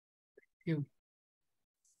you.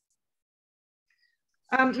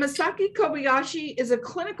 Masaki Kobayashi is a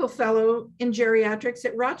clinical fellow in geriatrics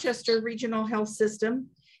at Rochester Regional Health System.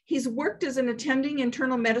 He's worked as an attending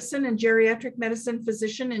internal medicine and geriatric medicine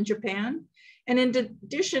physician in Japan. And in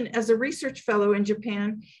addition, as a research fellow in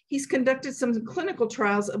Japan, he's conducted some clinical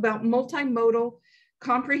trials about multimodal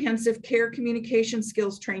comprehensive care communication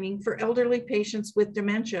skills training for elderly patients with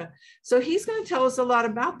dementia. So he's going to tell us a lot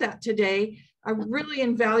about that today, a really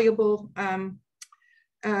invaluable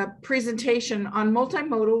presentation on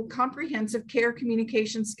multimodal comprehensive care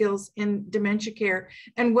communication skills in dementia care.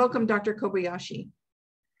 And welcome, Dr. Kobayashi.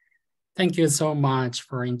 Thank you so much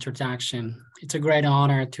for introduction. It's a great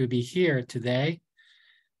honor to be here today.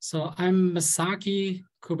 So I'm Masaki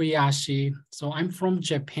Kobayashi. So I'm from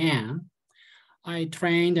Japan. I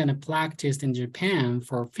trained and practiced in Japan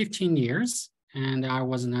for 15 years, and I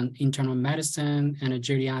was an internal medicine and a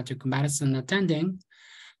geriatric medicine attending,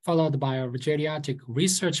 followed by a geriatric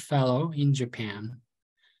research fellow in Japan.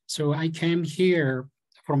 So I came here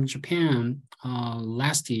from Japan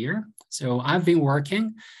last year. So I've been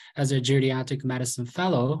working as a geriatric medicine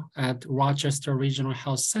fellow at Rochester Regional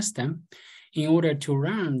Health System in order to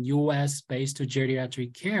run US-based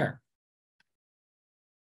geriatric care.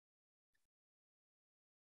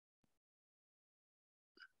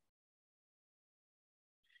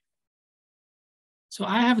 So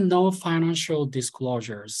I have no financial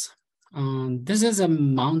disclosures. This is a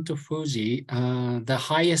Mount Fuji, the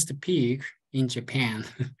highest peak in Japan.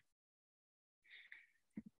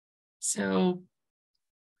 So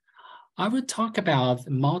I will talk about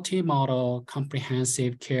multimodal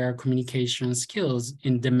comprehensive care communication skills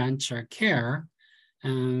in dementia care.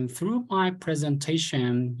 And through my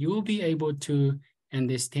presentation, you will be able to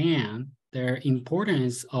understand the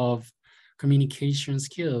importance of communication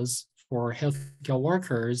skills for healthcare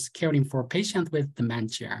workers caring for patients with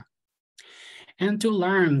dementia, and to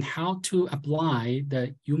learn how to apply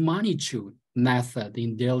the humanitude method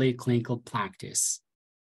in daily clinical practice.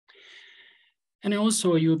 And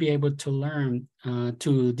also you'll be able to learn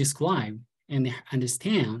to describe and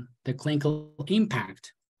understand the clinical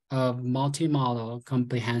impact of multimodal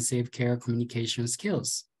comprehensive care communication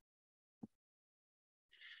skills.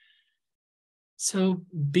 So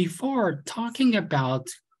before talking about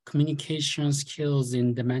communication skills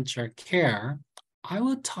in dementia care, I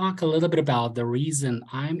will talk a little bit about the reason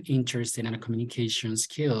I'm interested in communication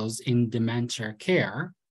skills in dementia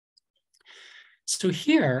care. So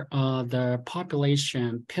here are the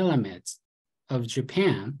population pyramids of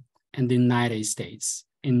Japan and the United States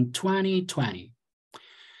in 2020.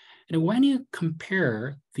 And when you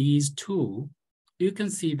compare these two, you can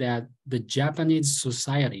see that the Japanese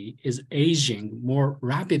society is aging more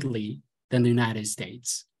rapidly than the United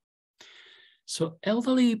States. So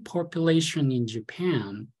elderly population in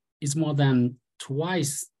Japan is more than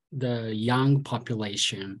twice the young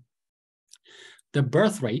population. The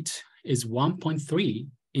birth rate is 1.3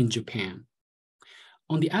 in Japan.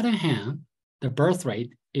 On the other hand, the birth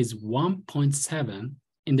rate is 1.7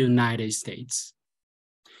 in the United States.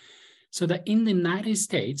 So that in the United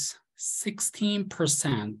States,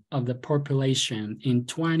 16% of the population in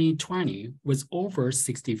 2020 was over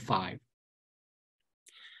 65.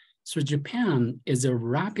 So Japan is a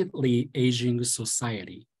rapidly aging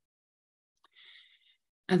society.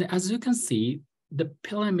 And as you can see, the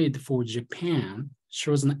pyramid for Japan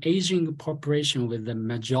shows an aging population with the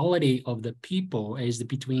majority of the people aged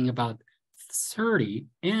between about 30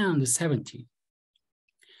 and 70.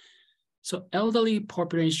 So elderly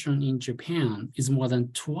population in Japan is more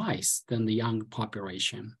than twice than the young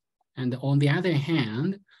population. And on the other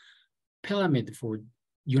hand, pyramid for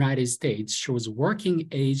United States shows working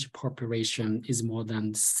age population is more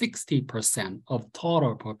than 60% of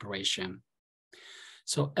total population.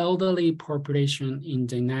 So elderly population in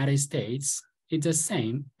the United States is the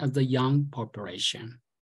same as the young population.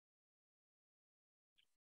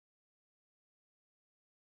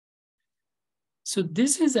 So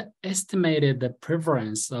this is estimated the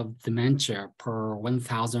prevalence of dementia per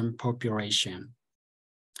 1,000 population.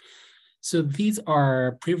 So these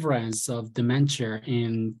are prevalence of dementia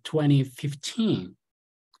in 2015.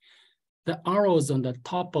 The arrows on the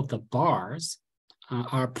top of the bars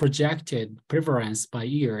are projected prevalence by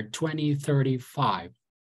year 2035.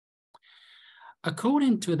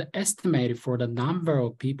 According to the estimate for the number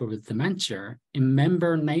of people with dementia in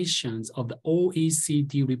member nations of the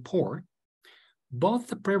OECD report, both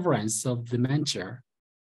the prevalence of dementia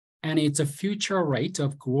and its future rate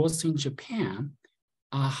of growth in Japan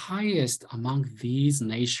are highest among these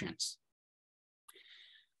nations.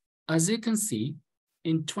 As you can see,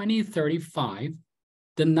 in 2035,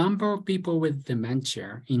 the number of people with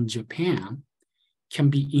dementia in Japan can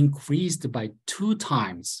be increased by 2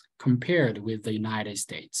 times compared with the United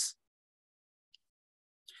States.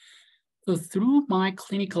 So through my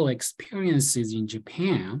clinical experiences in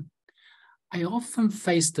Japan, I often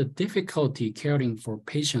faced the difficulty caring for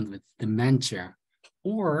patients with dementia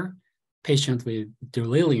or patients with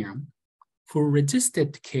delirium who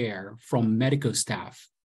resisted care from medical staff.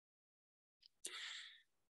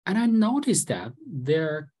 And I noticed that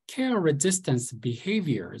their care resistance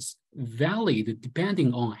behaviors varied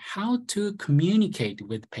depending on how to communicate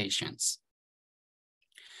with patients.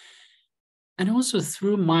 And also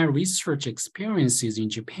through my research experiences in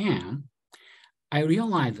Japan, I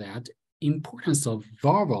realized that importance of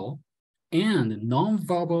verbal and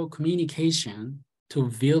nonverbal communication to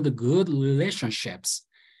build good relationships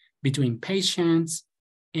between patients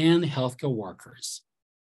and healthcare workers.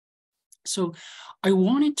 So I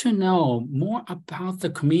wanted to know more about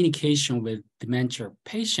the communication with dementia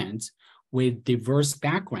patients with diverse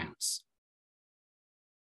backgrounds.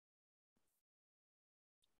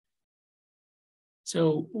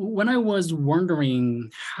 So when I was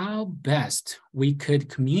wondering how best we could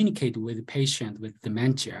communicate with patients with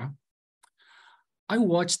dementia, I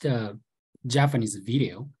watched a Japanese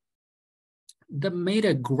video that made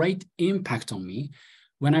a great impact on me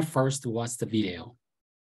when I first watched the video.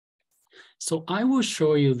 So I will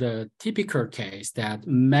show you the typical case that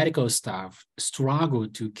medical staff struggle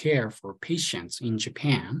to care for patients in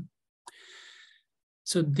Japan.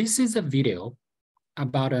 So this is a video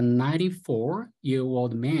about a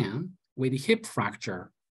 94-year-old man with a hip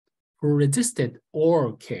fracture who resisted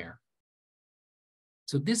oral care.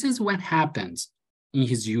 So this is what happens in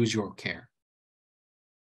his usual care.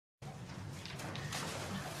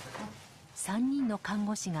 3人の看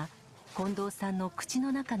護師が近藤さんの口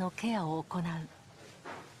の中のケアを行う。近藤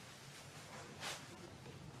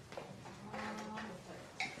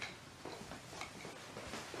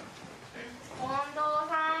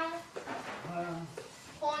さん、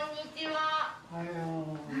こんにちは。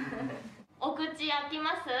お口開き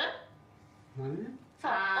ます？そう、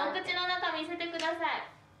お口の中見せてください。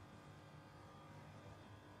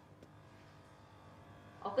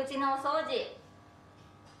お口のお掃除。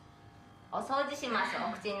お掃除します。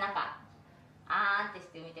お口の中。あーってし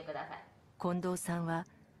てみてください。近藤さんは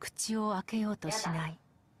口を開けようとしない。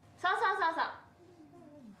そうそうそうそう。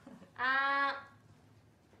あ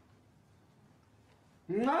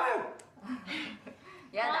ー。No!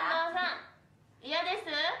 やだ。近藤さん、嫌です？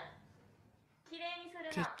きれいにする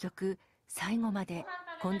の。結局最後まで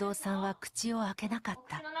近藤さんは口を開けなかっ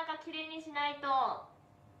た。口の中きれいにしないと。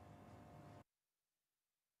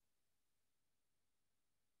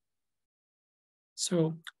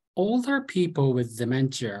So older people with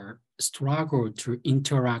dementia struggle to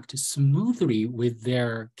interact smoothly with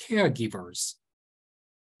their caregivers.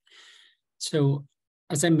 So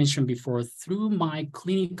as I mentioned before, through my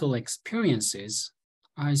clinical experiences,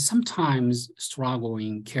 I sometimes struggle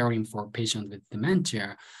in caring for patients with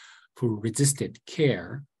dementia who resisted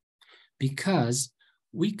care because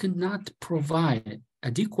we could not provide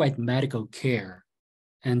adequate medical care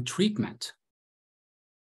and treatment.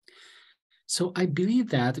 So I believe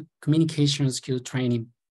that communication skill training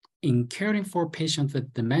in caring for patients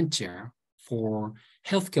with dementia for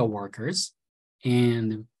healthcare workers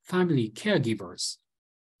and family caregivers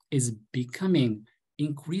is becoming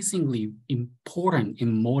increasingly important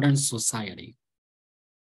in modern society.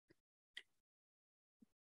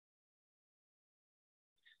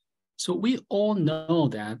 So we all know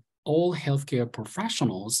that all healthcare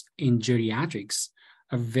professionals in geriatrics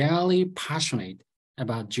are very passionate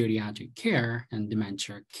about geriatric care and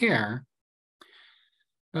dementia care,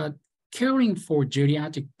 but caring for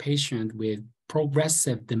geriatric patients with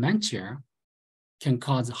progressive dementia can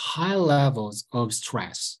cause high levels of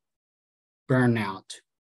stress, burnout,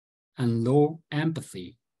 and low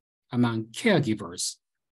empathy among caregivers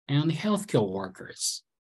and healthcare workers.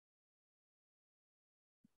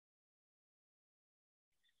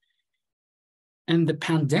 And the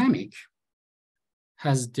pandemic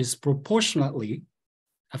has disproportionately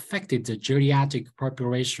affected the geriatric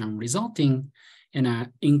population, resulting in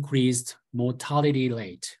an increased mortality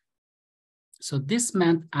rate. So this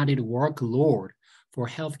meant added workload for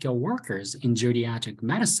healthcare workers in geriatric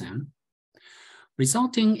medicine,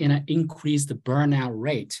 resulting in an increased burnout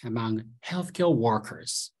rate among healthcare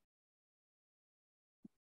workers.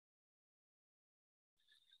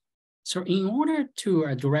 So in order to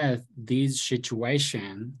address this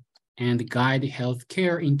situation and guide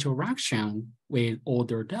healthcare interaction with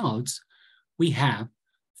older adults, we have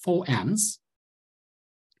 4 M's.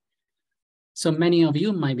 So many of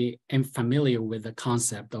you might be familiar with the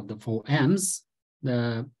concept of the 4Ms.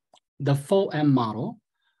 The 4M model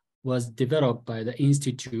was developed by the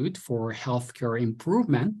Institute for Healthcare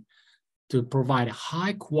Improvement to provide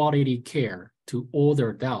high quality care to older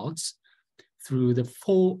adults through the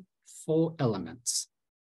four elements: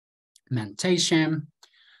 mentation,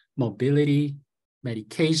 mobility,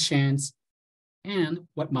 medications, and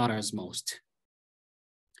what matters most.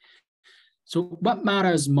 So what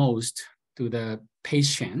matters most to the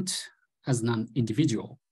patient as an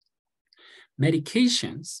individual?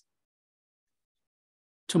 Medications,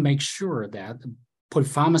 to make sure that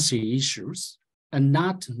polypharmacy issues are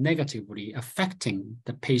not negatively affecting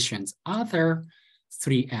the patient's other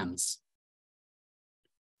 3 M's.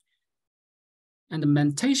 And the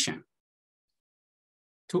mentation,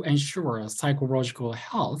 to ensure psychological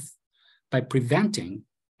health by preventing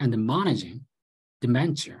and managing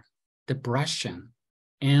dementia, depression,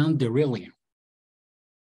 and delirium.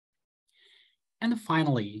 And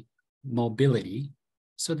finally, mobility,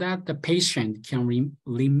 so that the patient can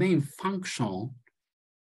remain functional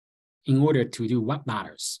in order to do what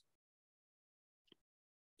matters.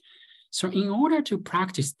 So in order to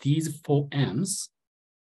practice these 4 M's,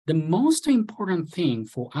 the most important thing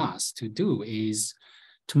for us to do is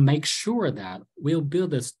to make sure that we'll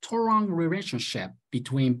build a strong relationship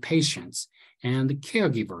between patients and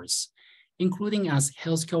caregivers, including as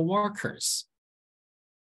healthcare workers.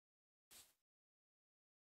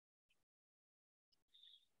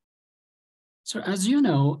 So as you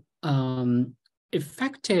know,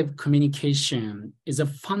 effective communication is a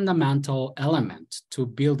fundamental element to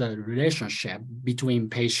build a relationship between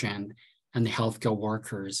patient and healthcare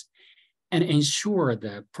workers and ensure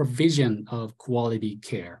the provision of quality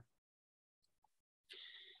care.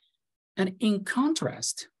 And in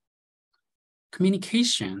contrast,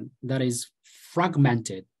 communication that is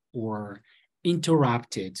fragmented or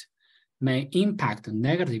interrupted may impact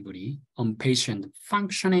negatively on patient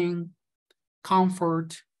functioning,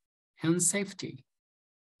 comfort, and safety.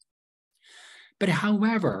 But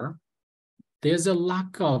however, there's a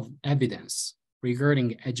lack of evidence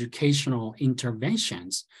regarding educational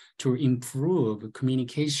interventions to improve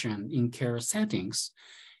communication in care settings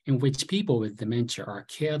in which people with dementia are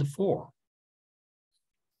cared for.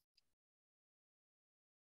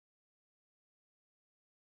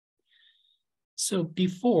 So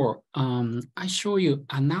before I show you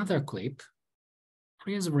another clip,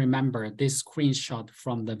 please remember this screenshot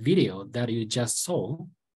from the video that you just saw.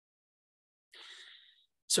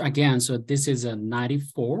 So again, so this is a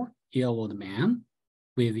 94-year-old man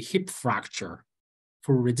with hip fracture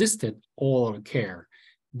who resisted oral care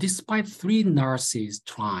despite 3 nurses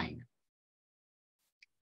trying.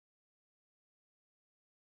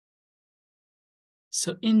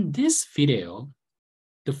 So in this video,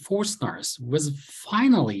 the 4th nurse was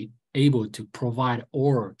finally able to provide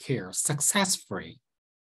oral care successfully.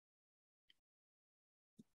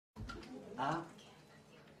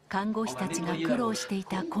 看護師たちが苦労してい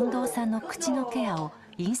た近藤さんの口のケアを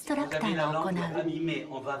インストラクターが行う。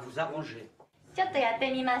ちょっとやっ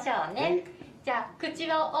てみましょうね。じゃあ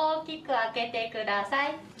口を大きく開けてくださ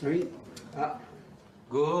い。はい。あ、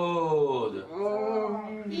good。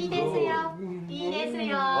いいですよ。いいです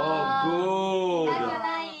よ。痛く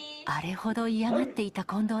ない。あれほど嫌がっていた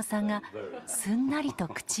近藤さんがすんなりと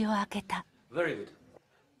口を開けた。Very good。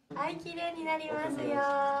はい、綺麗になりますよ。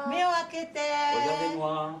目を開けて。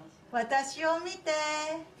私を見て。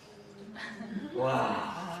わ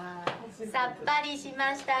あ。さっぱりし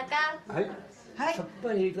ましたか。はい。はい。さっ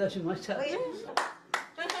ぱりいたしました。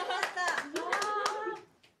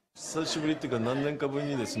久しぶりっていうか何年かぶり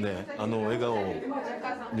にですね、笑顔を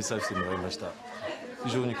見させてもらいました。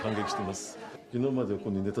非常に感激してます。昨日までここ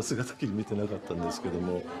に寝た姿きり見てなかったんですけど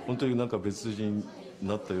も、本当になんか別人に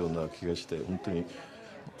なったような気がして、本当に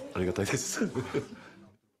ありがたいです。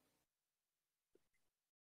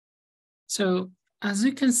So, as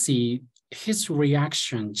you can see, his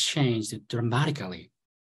reaction changed dramatically.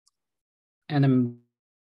 And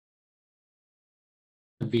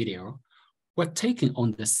the video were taken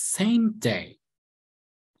on the same day,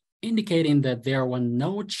 indicating that there were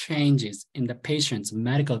no changes in the patient's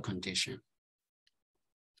medical condition.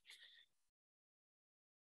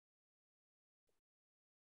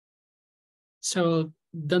 So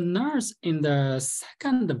the nurse in the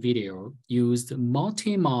second video used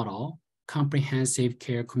multimodal comprehensive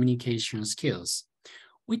care communication skills,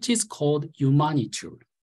 which is called humanitude.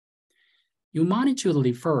 Humanitude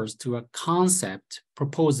refers to a concept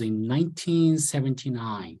proposed in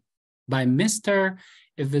 1979 by Mr.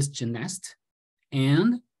 Evis Genest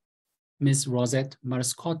and Ms. Rosette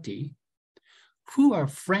Marscotti, who are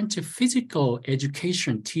French physical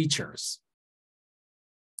education teachers.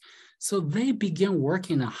 So they began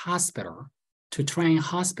working in a hospital to train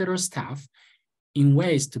hospital staff in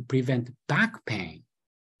ways to prevent back pain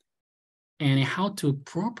and how to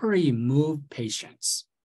properly move patients.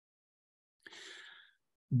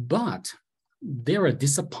 But they were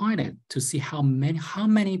disappointed to see how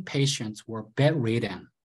many patients were bedridden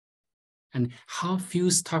and how few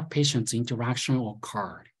staff patients interaction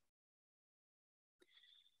occurred.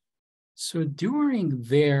 So during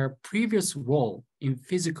their previous role in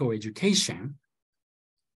physical education,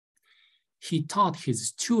 he taught his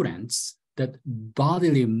students that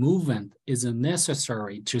bodily movement is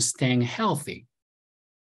necessary to staying healthy.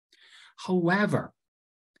 However,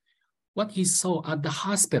 what he saw at the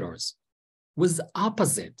hospitals was the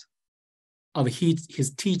opposite of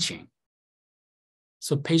his teaching.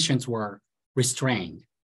 So patients were restrained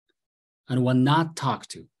and were not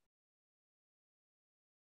talked to.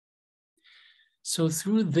 So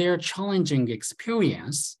through their challenging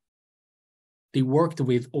experience, they worked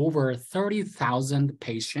with over 30,000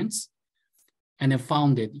 patients and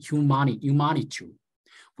founded Humanitud,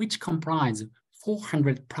 which comprised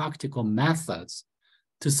 400 practical methods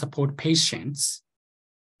to support patients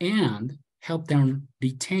and help them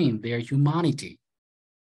retain their humanity.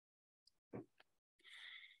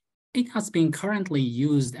 It has been currently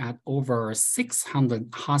used at over 600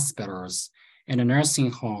 hospitals and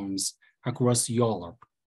nursing homes across Europe.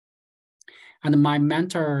 And my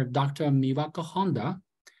mentor, Dr. Miwako Honda,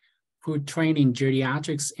 who trained in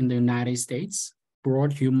geriatrics in the United States,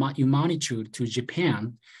 brought Humanitud to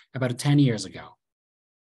Japan about 10 years ago.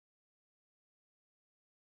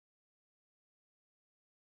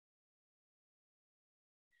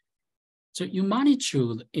 So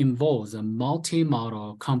Humanitud involves a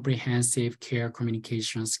multimodal comprehensive care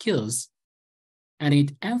communication skills, and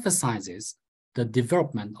it emphasizes the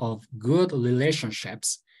development of good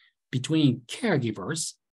relationships between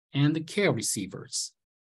caregivers and care receivers.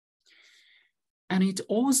 And it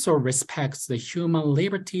also respects the human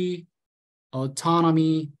liberty,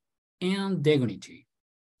 autonomy, and dignity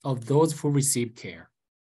of those who receive care.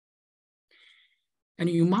 And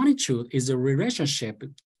Humanitud is a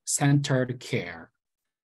relationship-centered care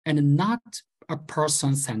and not a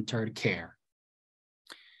person-centered care.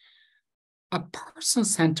 A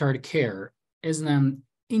person-centered care is an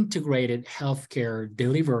integrated healthcare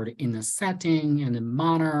delivered in a setting and a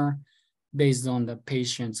manner based on the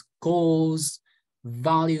patient's goals,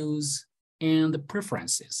 values, and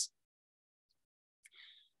preferences.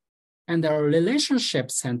 And the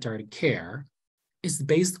relationship-centered care is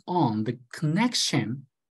based on the connection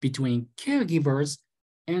between caregivers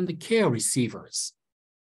and the care receivers.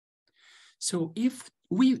 So if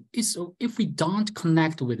we don't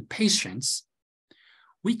connect with patients,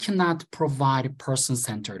 we cannot provide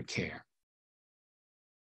person-centered care.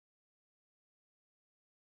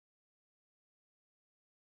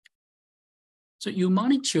 So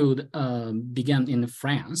Humanitud began in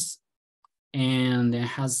France and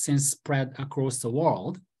has since spread across the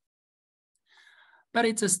world, but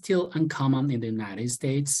it's still uncommon in the United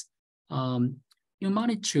States.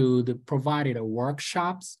 Humanitud provided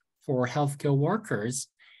workshops for healthcare workers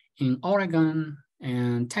in Oregon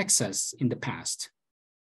and Texas in the past.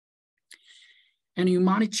 And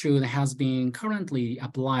Humanitud has been currently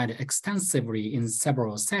applied extensively in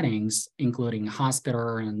several settings, including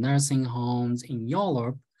hospital and nursing homes in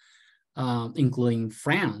Europe, including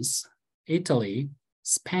France, Italy,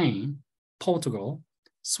 Spain, Portugal,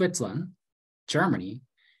 Switzerland, Germany,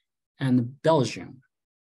 and Belgium,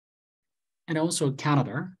 and also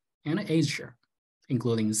Canada and Asia,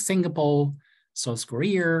 including Singapore, South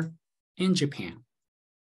Korea, and Japan.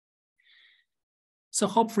 So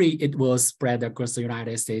hopefully it will spread across the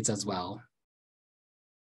United States as well.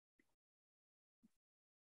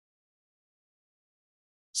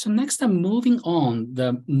 So next, I'm moving on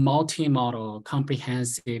the multimodal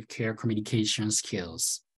comprehensive care communication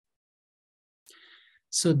skills.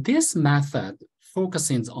 So this method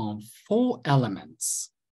focuses on 4 elements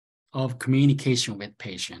of communication with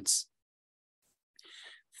patients: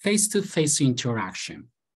 face-to-face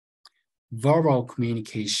interaction, verbal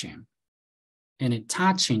communication, and a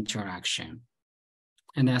touch interaction,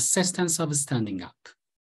 and the assistance of standing up.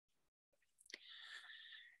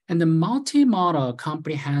 And the multimodal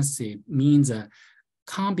comprehensive means a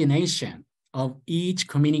combination of each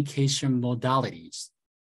communication modalities.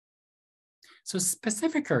 So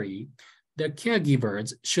specifically, the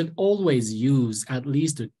caregivers should always use at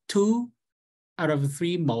least 2 out of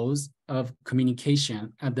 3 modes of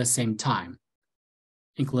communication at the same time,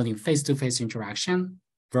 including face-to-face interaction,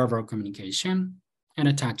 verbal communication, and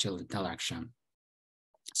a touch interaction.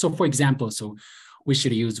 So for example, so we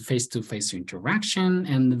should use face-to-face interaction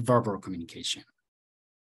and verbal communication.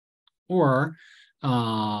 Or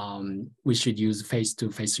we should use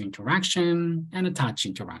face-to-face interaction and a touch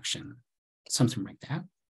interaction, something like that.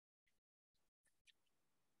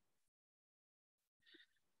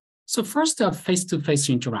 So first, face-to-face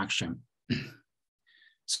interaction.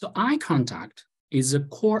 So eye contact is a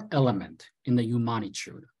core element in the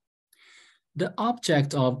humanitude. The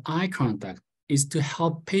object of eye contact is to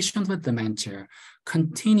help patients with dementia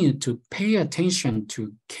continue to pay attention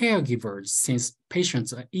to caregivers, since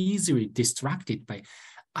patients are easily distracted by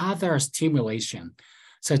other stimulation,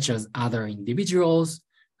 such as other individuals,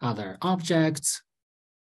 other objects.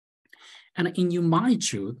 And in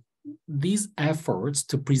humanitude, these efforts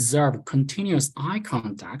to preserve continuous eye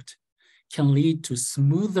contact can lead to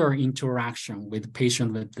smoother interaction with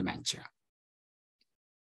patients with dementia.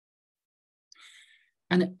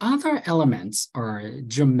 And other elements are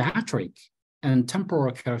geometric and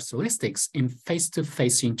temporal characteristics in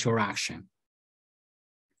face-to-face interaction.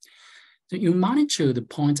 The humanitude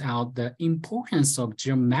points out the importance of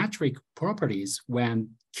geometric properties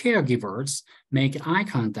when caregivers make eye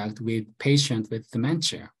contact with patients with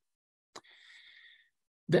dementia.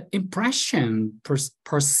 The impression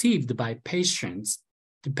perceived by patients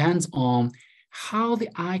depends on how the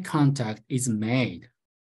eye contact is made.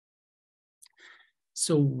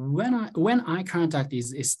 So when eye contact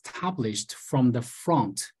is established from the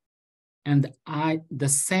front and the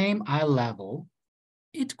same eye level,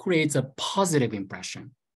 it creates a positive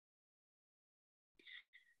impression.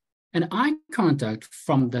 And eye contact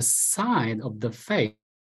from the side of the face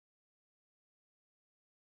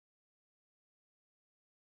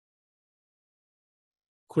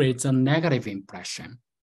creates a negative impression.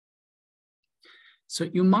 So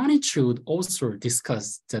humanitude also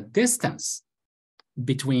discusses the distance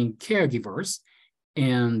between caregivers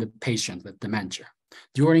and the patient with dementia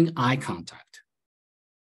during eye contact.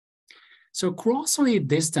 So closely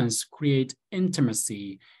distance creates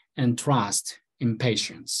intimacy and trust in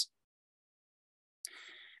patients.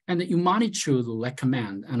 And the humanitude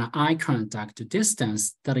recommend an eye contact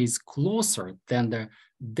distance that is closer than the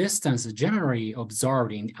distance generally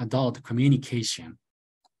observed in adult communication.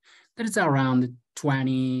 That is around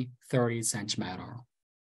 20-30 centimeters.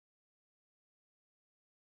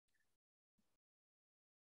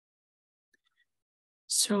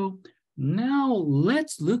 So now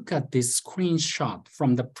let's look at this screenshot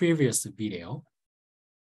from the previous video.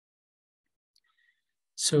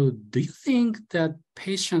 So do you think that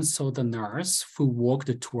patient saw the nurse who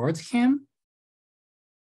walked towards him?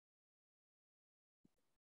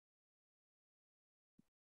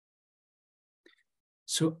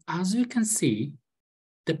 So as you can see,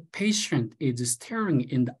 the patient is staring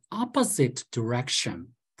in the opposite direction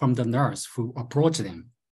from the nurse who approached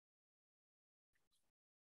him.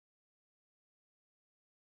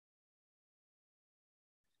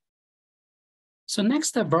 So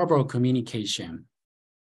next, the verbal communication.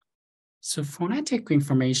 So phonetic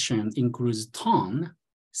information includes tone,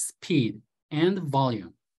 speed, and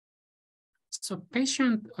volume. So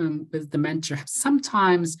patients with dementia have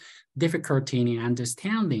sometimes difficulty in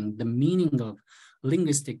understanding the meaning of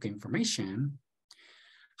linguistic information.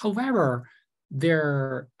 However,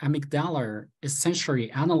 their amygdala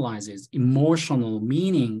essentially analyzes emotional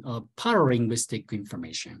meaning of paralinguistic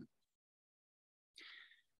information.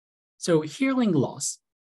 So hearing loss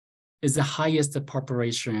is the highest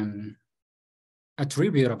population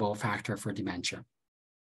attributable factor for dementia.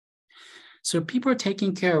 So people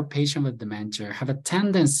taking care of patients with dementia have a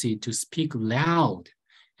tendency to speak loud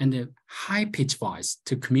and a high-pitched voice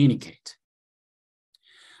to communicate.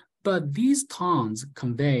 But these tones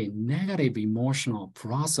convey negative emotional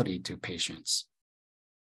porosity to patients.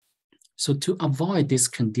 So to avoid this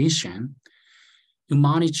condition,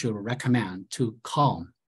 humanitude recommend to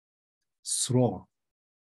calm, slow,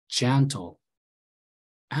 gentle,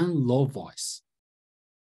 and low voice.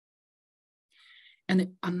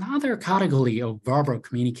 And another category of verbal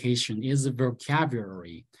communication is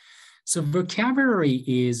vocabulary. So vocabulary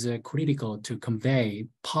is critical to convey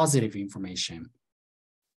positive information.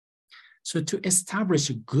 So to establish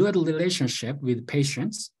a good relationship with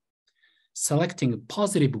patients, selecting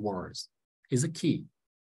positive words is a key.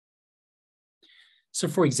 So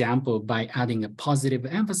for example, by adding a positive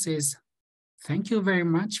emphasis, thank you very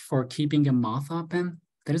much for keeping your mouth open,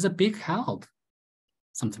 that is a big help,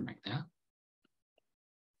 something like that.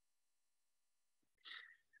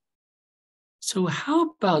 So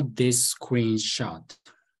how about this screenshot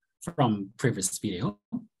from previous video?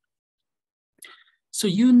 So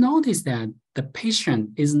you notice that the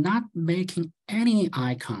patient is not making any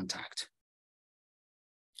eye contact.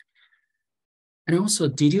 And also,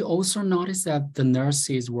 did you also notice that the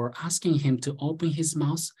nurses were asking him to open his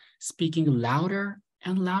mouth, speaking louder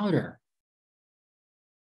and louder?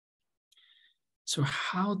 So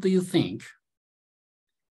how do you think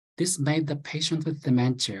this made the patient with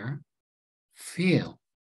dementia feel?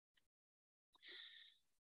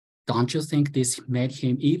 Don't you think this made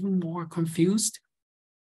him even more confused?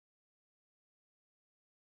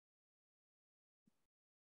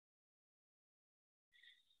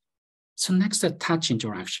 So next, the touch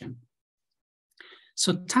interaction.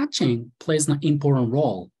 So touching plays an important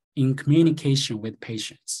role in communication with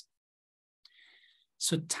patients.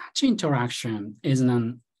 So touch interaction is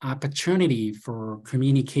an opportunity for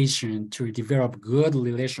communication to develop good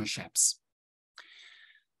relationships.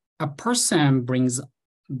 A person brings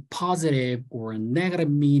positive or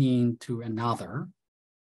negative meaning to another,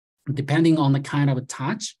 depending on the kind of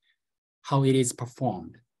touch, how it is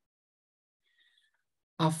performed.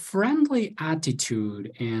 A friendly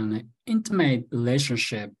attitude and intimate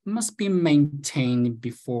relationship must be maintained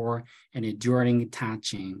before and during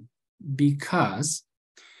touching, because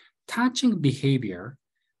touching behavior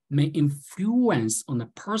may influence on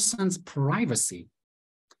a person's privacy,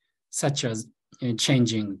 such as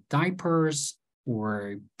changing diapers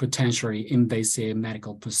or potentially invasive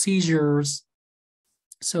medical procedures.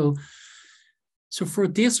 So for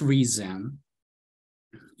this reason,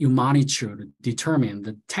 you monitor to determine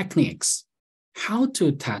the techniques, how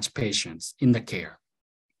to touch patients in the care.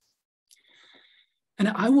 And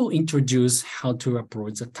I will introduce how to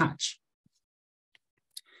approach the touch.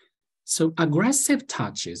 So aggressive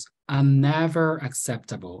touches are never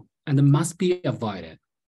acceptable and must be avoided.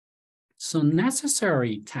 So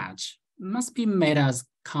necessary touch must be made as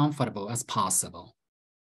comfortable as possible.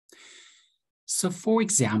 So for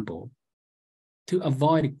example, to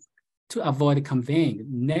avoid conveying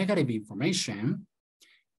negative information,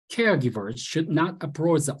 caregivers should not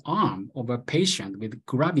approach the arm of a patient with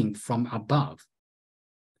grabbing from above.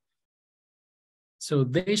 So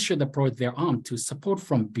they should approach their arm to support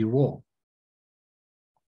from below.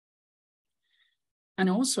 And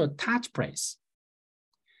also touch praise.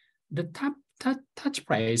 The touch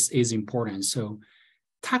praise is important. So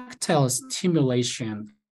tactile stimulation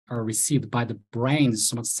are received by the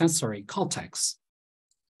brain's somatosensory cortex.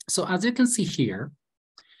 So as you can see here,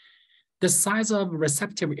 the size of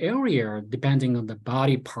receptive area depending on the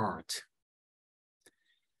body part.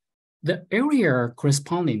 The area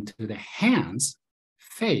corresponding to the hands,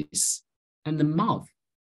 face, and the mouth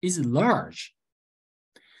is large.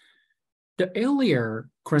 The area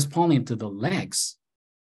corresponding to the legs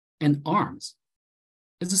and arms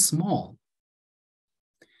is small.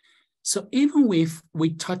 So even if we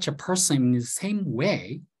touch a person in the same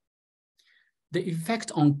way, the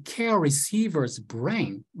effect on care receiver's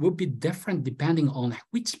brain will be different depending on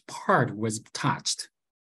which part was touched.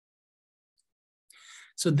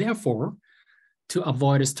 So therefore, to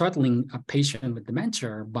avoid startling a patient with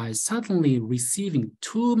dementia by suddenly receiving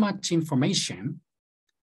too much information,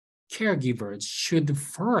 caregivers should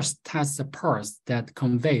first touch the parts that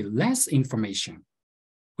convey less information,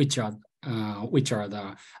 which are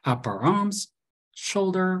the upper arms,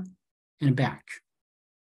 shoulder, and back.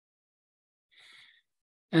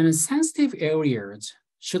 And sensitive areas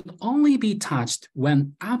should only be touched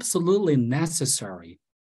when absolutely necessary: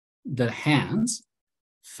 the hands,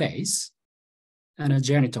 face, and a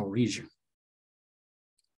genital region.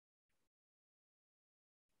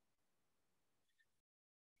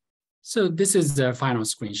 So this is the final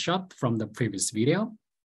screenshot from the previous video.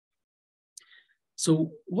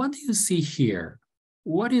 So what do you see here?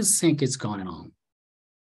 What do you think is going on?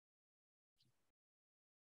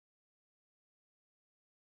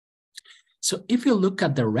 So if you look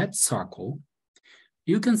at the red circle,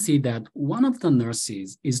 you can see that one of the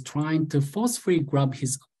nurses is trying to forcefully grab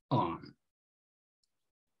his arm.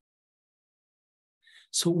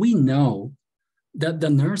 So we know that the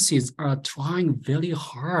nurses are trying very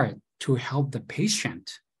hard to help the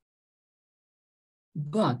patient.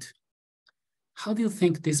 But how do you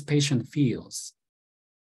think this patient feels?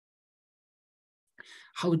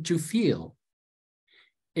 How would you feel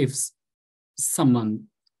if someone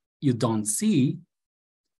you don't see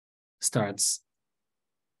starts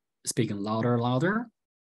speaking louder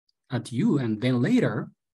at you, and then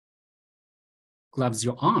later grabs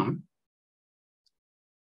your arm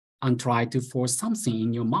and try to force something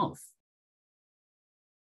in your mouth?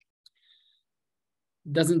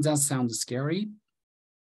 Doesn't that sound scary?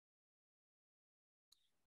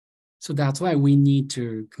 So that's why we need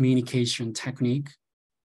to communication technique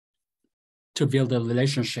to build a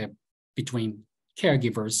relationship between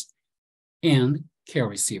caregivers and care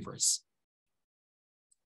receivers.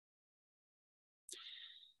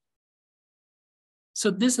 So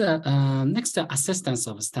this next assistance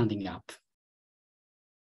of standing up.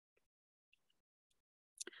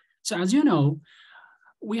 So as you know,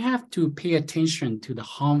 we have to pay attention to the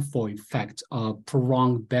harmful effect of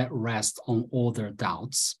prolonged bed rest on older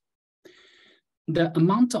adults. The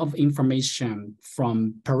amount of information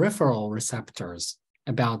from peripheral receptors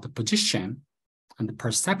about the position and the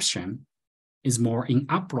perception is more in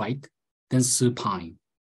upright than supine.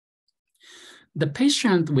 The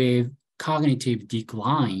patient with cognitive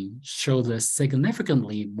decline shows a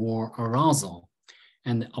significantly more arousal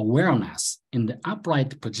and awareness in the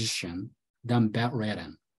upright position than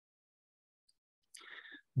bedridden.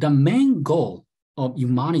 The main goal of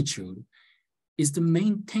humanitude is to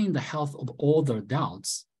maintain the health of older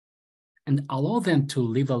adults and allow them to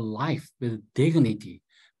live a life with dignity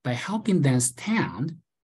by helping them stand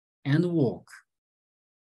and walk.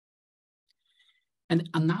 And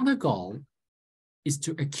another goal is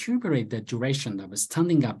to accumulate the duration of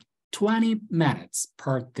standing up 20 minutes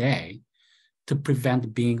per day to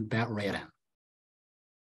prevent being bedridden.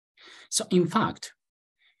 So in fact,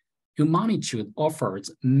 humanitude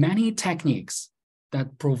offers many techniques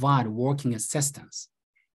that provide working assistance.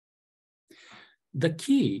 The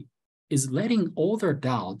key is letting older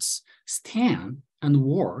adults stand and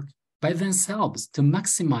work by themselves to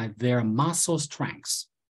maximize their muscle strengths.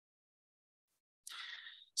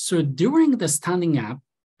 So during the standing up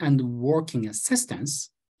and working assistance,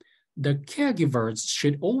 the caregivers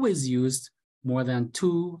should always use more than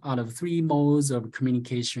 2 out of 3 modes of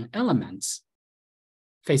communication elements: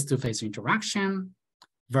 face-to-face interaction,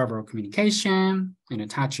 verbal communication, and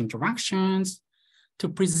touch interactions to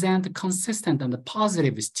present consistent and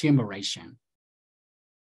positive stimulation.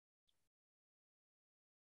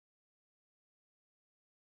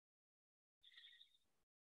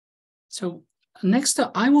 So next,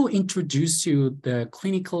 I will introduce you the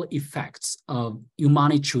clinical effects of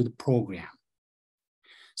humanitude program.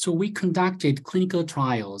 So we conducted clinical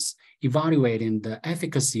trials evaluating the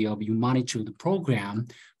efficacy of humanitude program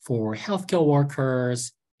for healthcare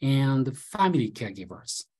workers and family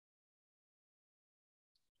caregivers.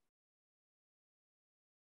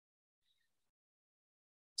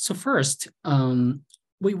 So first,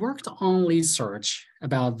 we worked on research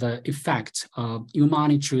about the effect of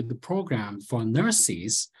humanitude program for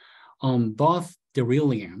nurses on both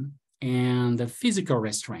delirium and the physical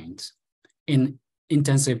restraint in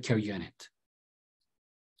intensive care unit.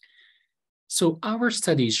 So our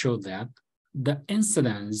study showed that the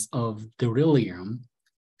incidence of delirium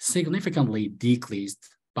significantly decreased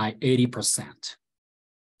by 80%.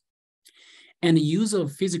 And the use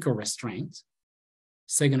of physical restraint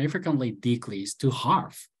significantly decreased to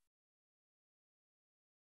half.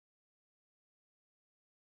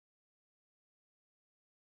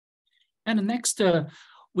 And next,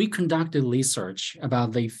 we conducted research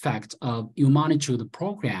about the effect of humanitude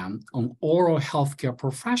program on oral healthcare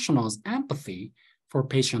professionals' empathy for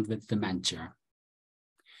patients with dementia.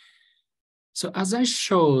 So as I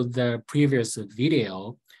showed the previous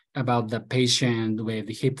video about the patient with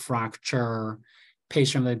hip fracture,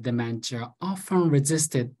 patient with dementia often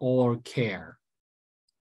resisted oral care.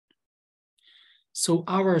 So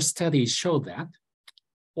our study showed that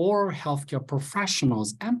oral healthcare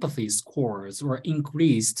professionals' empathy scores were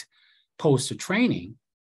increased post-training,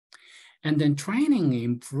 and then training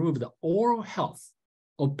improved the oral health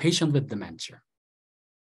of patients with dementia.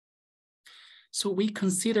 So we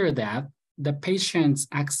consider that the patients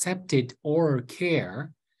accepted oral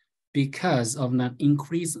care because of the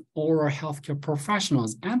increased oral healthcare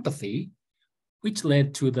professionals' empathy, which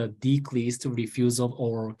led to the decreased refusal of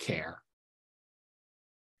oral care.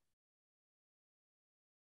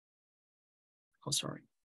 Oh, sorry.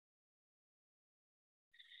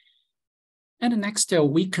 And next,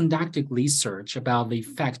 we conducted research about the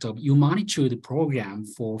effect of humanitude program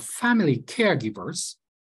for family caregivers,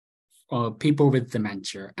 people with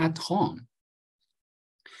dementia at home.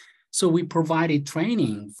 So we provided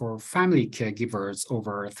training for family caregivers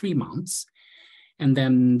over 3 months. And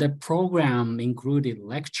then the program included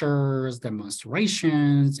lectures,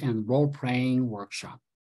 demonstrations, and role-playing workshops.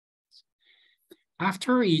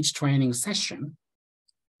 After each training session,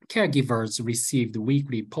 caregivers received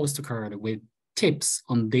weekly postcard with tips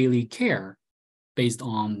on daily care based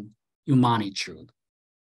on humanitude.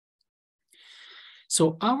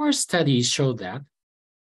 So our study showed that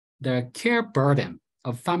the care burden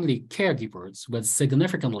of family caregivers was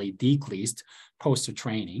significantly decreased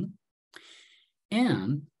post-training,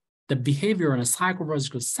 and the behavioral and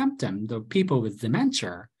psychological symptoms of people with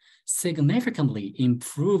dementia significantly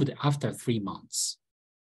improved after 3 months.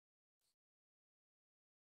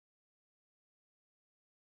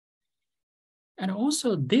 And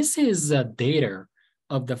also, this is data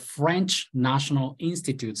of the French National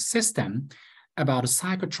Institute system about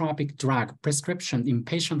psychotropic drug prescription in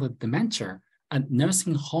patients with dementia at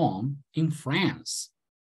nursing home in France.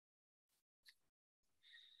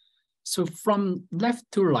 So from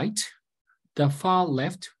left to right, the far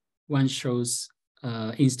left one shows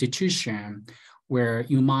institution where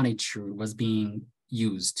U-monitor was being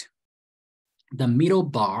used. The middle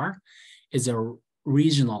bar is a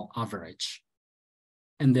regional average.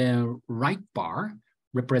 And the right bar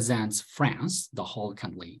represents France, the whole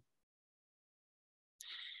country.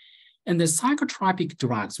 And the psychotropic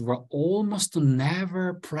drugs were almost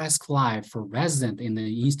never prescribed for residents in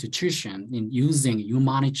the institution in using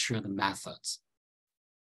U-monitored methods.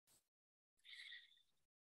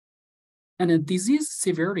 And the disease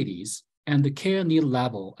severities and the care need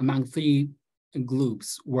level among three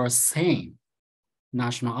groups were same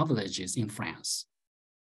national averages in France.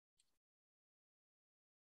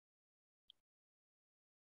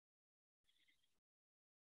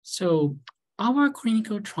 So our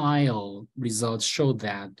clinical trial results showed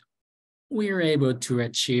that we are able to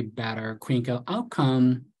achieve better clinical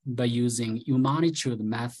outcome by using U-monitored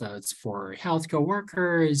methods for healthcare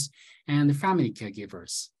workers and family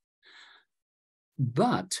caregivers.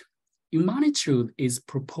 But U-monitored is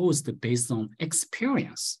proposed based on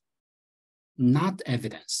experience, not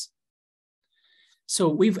evidence. So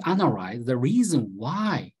we've analyzed the reason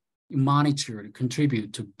why U-monitored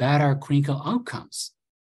contribute to better clinical outcomes.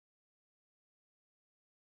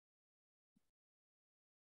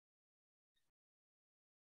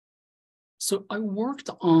 So I worked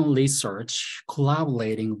on research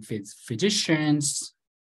collaborating with physicians,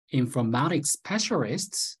 informatics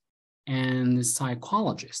specialists, and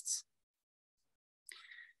psychologists.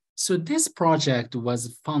 So this project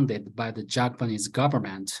was funded by the Japanese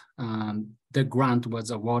government. The grant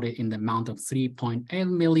was awarded in the amount of $3.8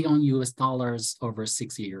 million US over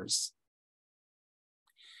 6 years.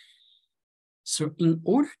 So in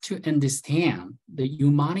order to understand the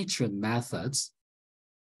U-monitored methods,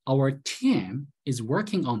 our team is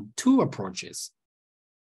working on two approaches.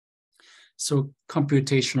 So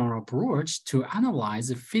computational approach to analyze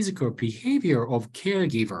the physical behavior of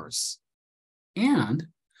caregivers and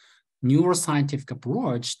neuroscientific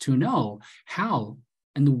approach to know how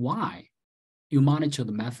and why U-monitored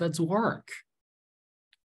methods work.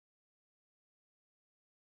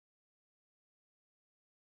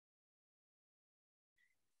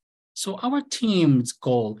 So our team's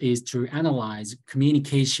goal is to analyze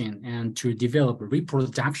communication and to develop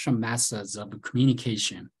reproduction methods of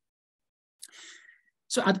communication.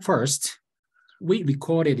 So at first, we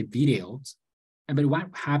recorded videos about what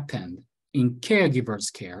happened in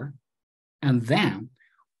caregivers' care, and then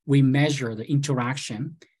we measure the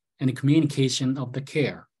interaction and the communication of the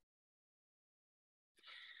care.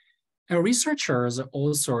 And researchers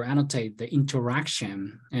also annotate the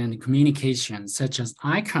interaction and communication such as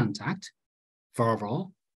eye contact,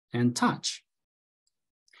 verbal, and touch.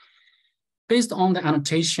 Based on the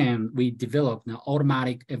annotation, we developed an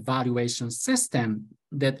automatic evaluation system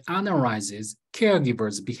that analyzes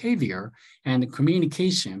caregivers' behavior and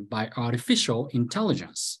communication by artificial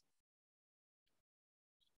intelligence.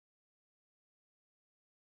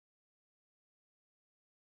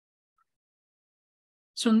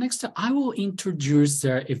 So next, I will introduce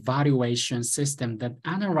the evaluation system that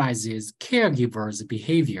analyzes caregivers'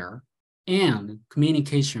 behavior and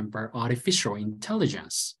communication by artificial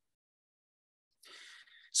intelligence.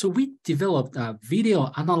 So we developed a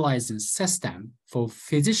video analyzing system for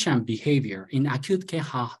physician behavior in acute care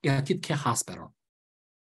hospital.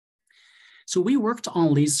 So we worked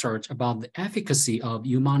on research about the efficacy of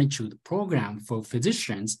U-monitored program for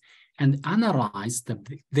physicians and analyzed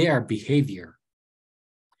their behavior.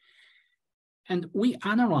 And we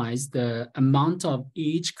analyzed the amount of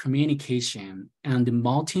each communication and the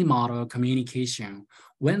multimodal communication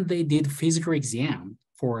when they did physical exam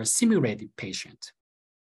for a simulated patient.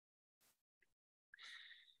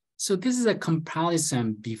 So this is a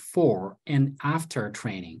comparison before and after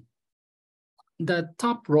training. The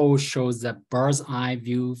top row shows the bird's eye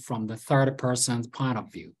view from the third person's point of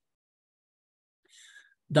view.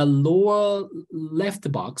 The lower left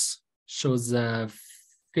box shows the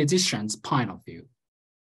physician's point of view.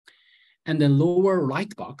 And the lower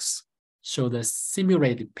right box shows the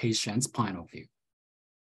simulated patient's point of view.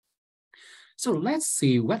 So let's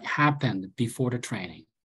see what happened before the training.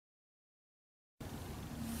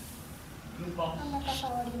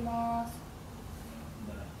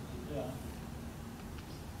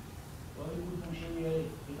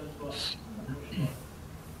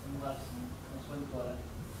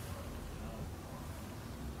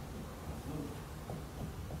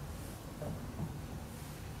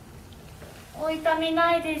 お痛み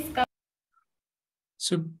ないですか?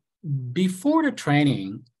 So before the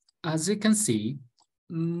training, as you can see,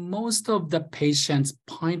 most of the patient's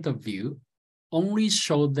point of view only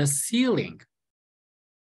showed the ceiling.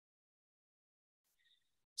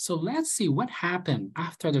 So let's see what happened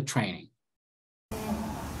after the training.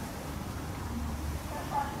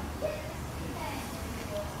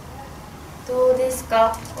 どうです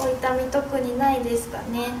か? お痛み特にないですか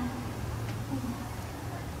ね?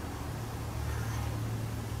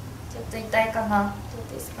 ちょっと痛いかな? どう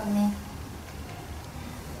ですかね?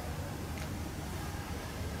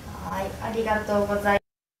 はい、ありがとうございます。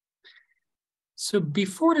 So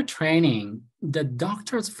before the training, the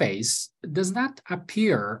doctor's face does not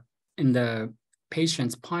appear in the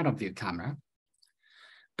patient's point of view camera.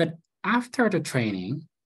 But after the training,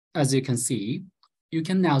 as you can see, you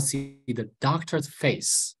can now see the doctor's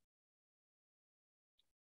face.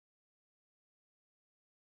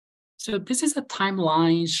 So this is a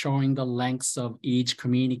timeline showing the lengths of each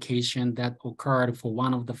communication that occurred for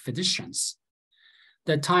one of the physicians.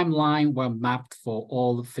 The timeline were mapped for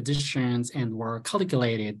all physicians and were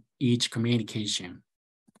calculated each communication.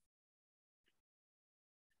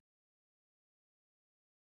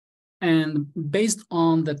 And based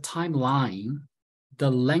on the timeline, the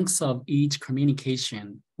length of each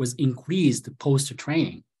communication was increased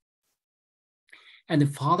post-training.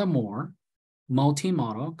 And furthermore,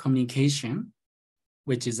 multimodal communication,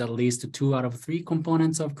 which is at least 2 out of 3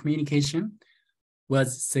 components of communication,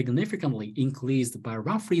 was significantly increased by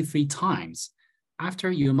roughly 3 times after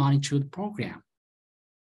Humanitude program.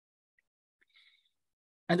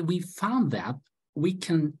 And we found that we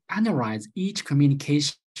can analyze each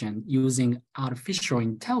communication using artificial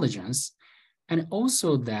intelligence, and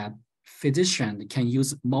also that physicians can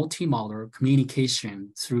use multimodal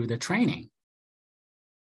communication through the training.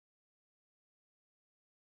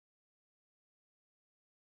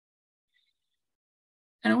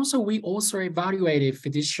 And also, we also evaluated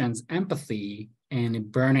physicians' empathy and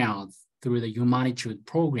burnout through the Humanitude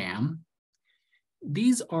program.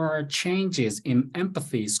 These are changes in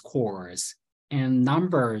empathy scores and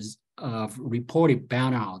numbers of reported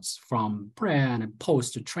burnouts from pre and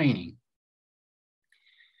post-training.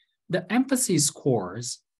 The empathy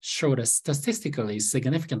scores showed a statistically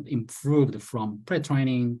significant improved from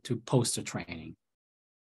pre-training to post-training.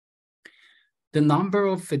 The number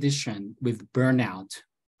of physicians with burnout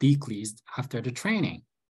decreased after the training.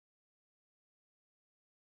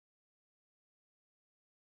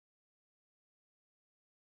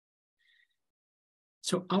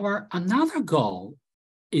 So our another goal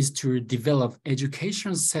is to develop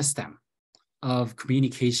education system of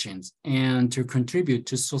communications and to contribute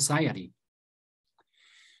to society.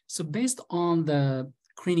 So based on the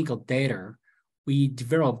clinical data, we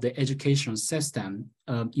developed the education system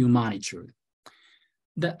of Humanitude.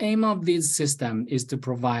 The aim of this system is to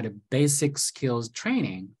provide a basic skills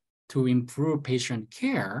training to improve patient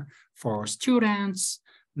care for students,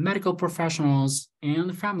 medical professionals,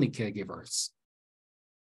 and family caregivers.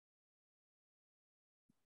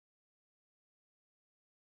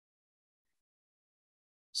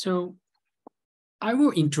 So I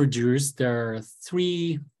will introduce the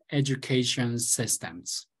 3 education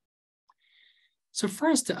systems. So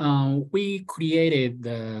first, we created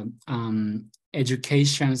the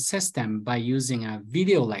education system by using a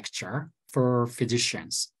video lecture for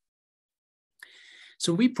physicians.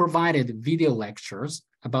 So we provided video lectures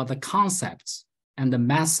about the concepts and the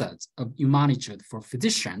methods of Humanitude for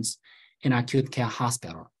physicians in acute care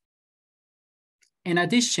hospital. In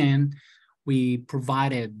addition, we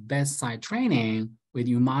provided bedside training with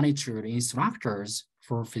Humanitude instructors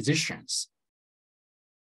for physicians.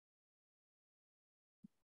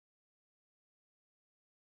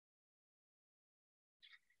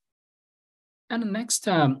 And next,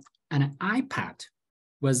 an iPad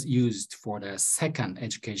was used for the second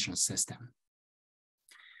education system.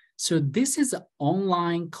 So this is an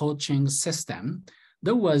online coaching system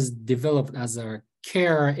that was developed as a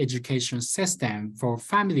care education system for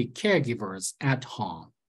family caregivers at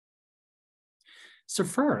home. So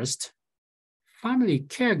first, family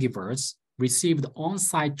caregivers received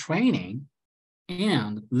on-site training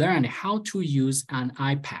and learned how to use an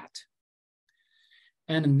iPad.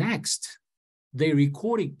 And next, they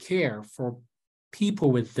recorded care for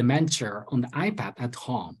people with dementia on the iPad at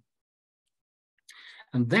home.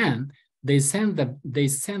 And then they sent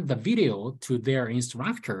the video to their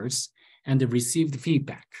instructors and they received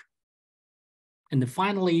feedback. And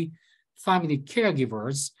finally, family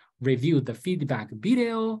caregivers reviewed the feedback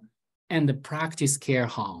video and the practice care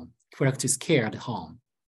at home.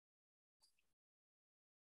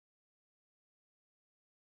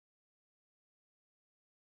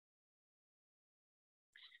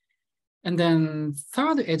 And then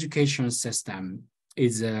third education system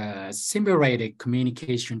is a simulated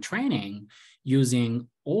communication training using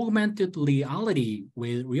augmented reality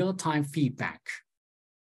with real-time feedback.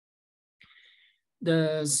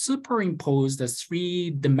 The superimposed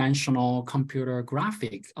three-dimensional computer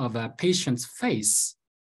graphic of a patient's face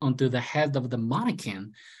onto the head of the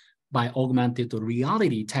mannequin by augmented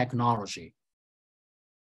reality technology.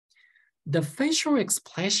 The facial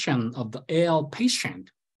expression of the AL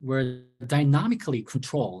patient were dynamically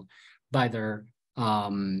controlled by their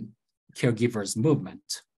caregiver's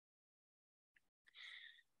movement.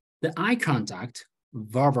 The eye contact,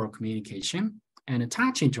 verbal communication, and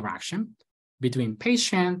touch interaction between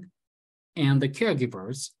patient and the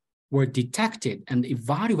caregivers were detected and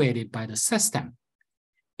evaluated by the system,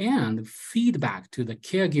 and feedback to the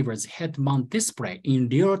caregiver's head-mount display in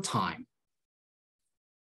real time.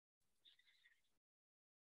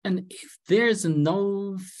 And if there's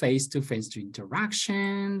no face-to-face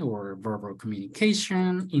interaction or verbal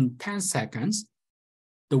communication in 10 seconds,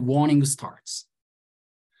 the warning starts.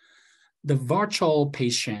 The virtual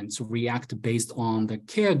patients react based on the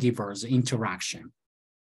caregiver's interaction.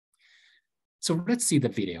 So let's see the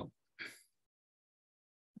video.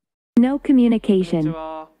 No communication.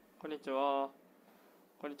 こんにちは。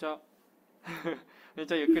こんにちは。めっ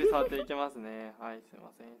ちゃゆっくり触っていきますね。はい、すい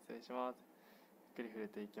ません。失礼します。ゆっくり触れ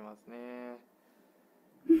ていきますね。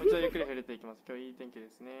こちらゆっくり触れていきます。今日いい天気で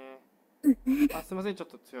すね。あ、すいません。ちょっ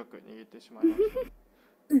と強く握ってしまいま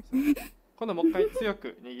した。今度もう一回強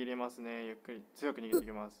く握りますね。ゆっくり強く握ってい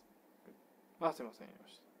きます。あ、すいません。よ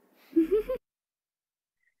し。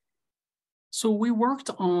So we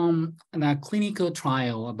worked on a clinical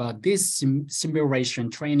trial about this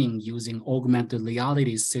simulation training using augmented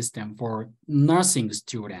reality system for nursing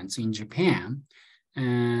students in Japan.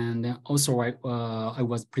 And also I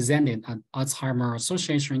was presented at Alzheimer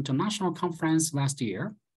Association International Conference last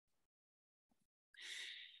year.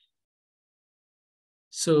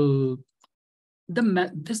 So the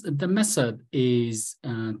method is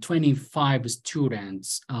 25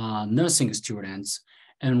 students, nursing students,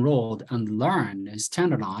 enrolled and learned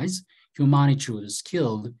standardized humanitude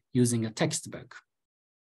skills using a textbook.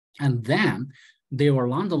 And then they were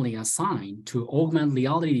randomly assigned to augmented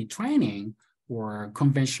reality training or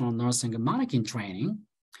conventional nursing and mannequin training.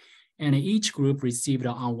 And each group received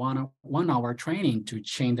a one-hour training to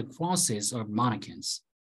change the clothes of mannequins.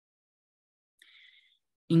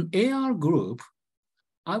 In AR group,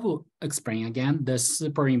 I will explain again the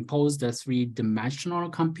superimposed three-dimensional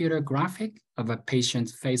computer graphic of a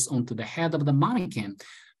patient's face onto the head of the mannequin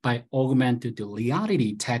by augmented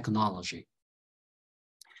reality technology.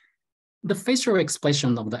 The facial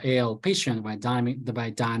expression of the AL patient by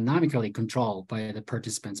dynamically controlled by the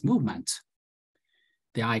participant's movement.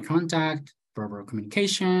 The eye contact, verbal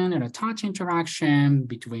communication, and a touch interaction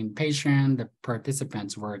between patient and the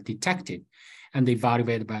participants were detected and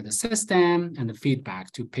evaluated by the system and the feedback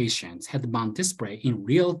to patients head-mount display in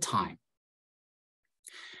real time.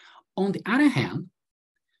 On the other hand,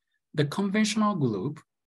 the conventional group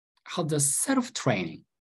had a self-training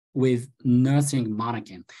with nursing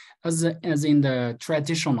mannequin, as in the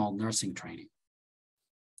traditional nursing training.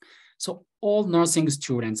 So all nursing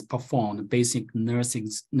students performed basic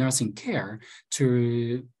nursing care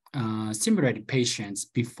to simulate patients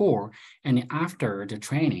before and after the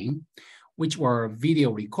training, which were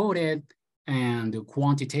video recorded, and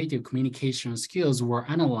quantitative communication skills were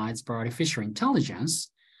analyzed by artificial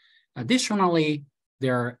intelligence. Additionally,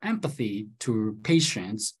 their empathy to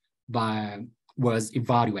patients was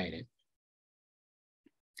evaluated.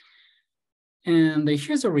 And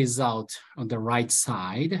here's a result on the right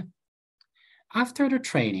side. After the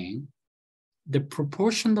training, the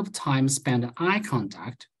proportion of time spent on eye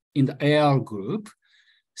contact in the AR group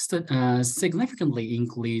significantly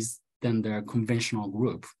increased than the conventional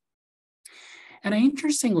group. And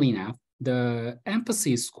interestingly enough, the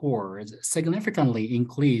empathy scores significantly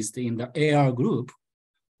increased in the AR group,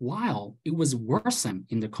 while it was worsened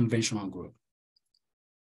in the conventional group.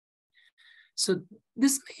 So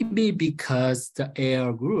this may be because the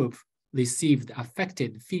AR group received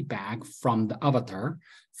affected feedback from the avatar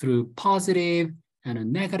through positive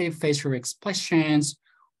and negative facial expressions,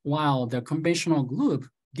 while the conventional group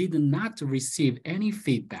did not receive any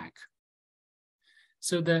feedback.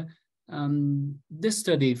 So this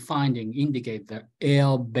study finding indicate the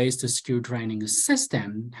AL-based skill training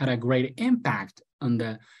system had a great impact on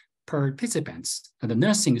the participants and the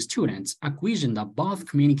nursing students' acquisition of both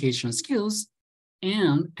communication skills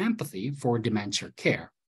and empathy for dementia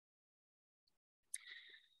care.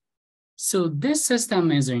 So this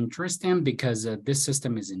system is interesting because this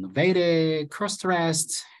system is innovative,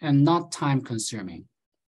 cost-less, and not time-consuming.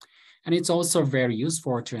 And it's also very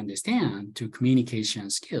useful to understand to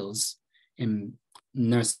communication skills in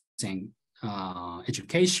nursing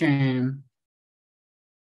education.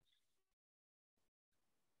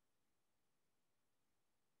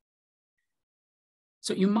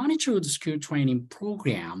 So Humanityhood skill training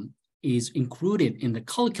program is included in the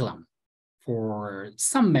curriculum for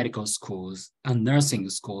some medical schools and nursing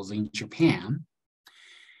schools in Japan.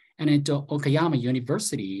 And at Okayama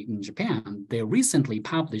University in Japan, they recently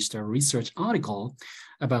published a research article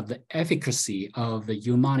about the efficacy of the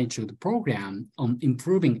Humanityhood program on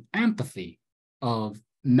improving empathy of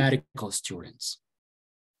medical students.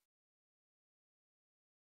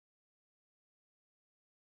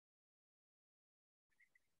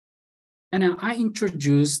 And I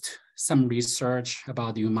introduced some research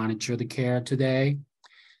about Humanityhood care today.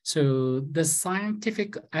 So the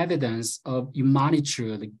scientific evidence of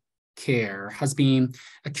Humanityhood care has been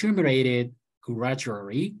accumulated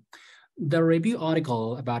gradually. The review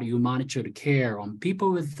article about Humanityhood care on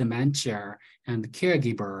people with dementia and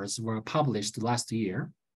caregivers were published last year.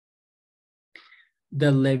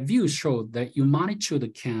 The review showed that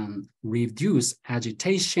Humanityhood can reduce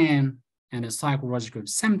agitation and psychological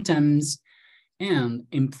symptoms and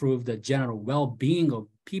improve the general well-being of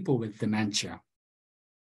people with dementia.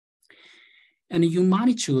 And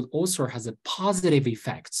Humanityhood also has a positive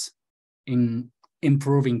effects in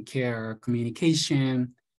improving care,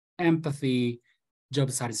 communication, empathy, job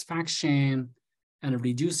satisfaction, and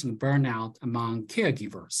reducing burnout among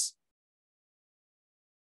caregivers.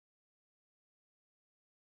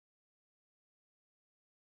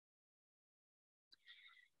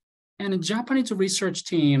 And the Japanese research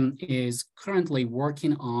team is currently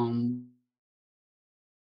working on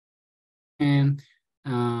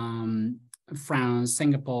France,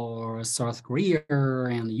 Singapore, South Korea,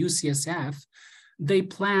 and UCSF. They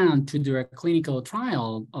plan to do a clinical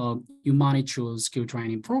trial of Humanityhood skill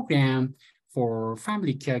training program for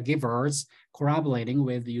family caregivers collaborating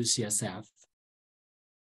with UCSF.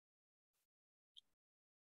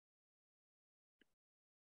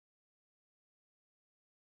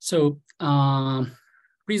 So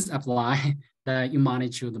please apply the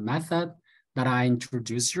Humanityhood method that I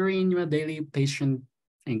introduced you in your daily patient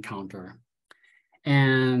encounter.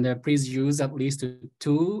 And please use at least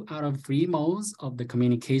 2 out of 3 modes of the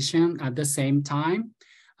communication at the same time,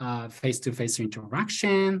 face-to-face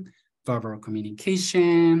interaction, verbal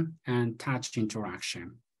communication, and touch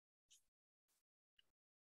interaction.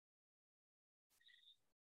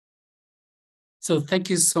 So thank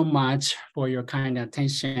you so much for your kind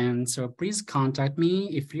attention. So please contact me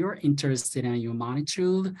if you're interested in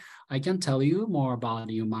Humanityhood. I can tell you more about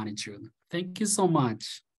Humanityhood. Thank you so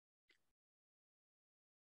much.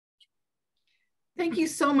 Thank you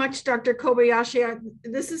so much, Dr. Kobayashi.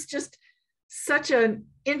 This is just such an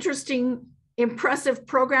interesting, impressive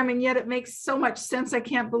program, and yet it makes so much sense. I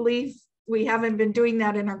can't believe we haven't been doing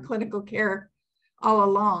that in our clinical care all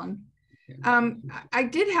along. I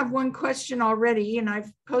did have one question already, and I've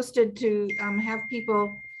posted to have people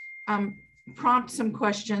prompt some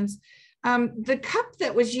questions. The cup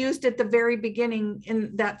that was used at the very beginning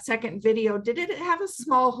in that second video, did it have a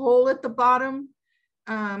small hole at the bottom?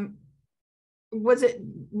 Was it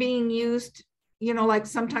being used, you know, like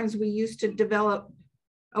sometimes we used to develop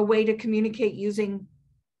a way to communicate using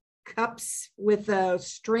cups with a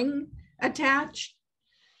string attached?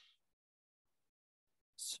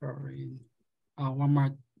 Sorry, one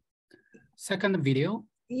more second video.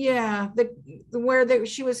 Yeah, where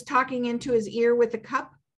she was talking into his ear with a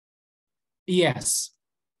cup. Yes.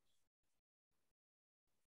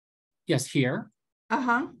 Yes, here.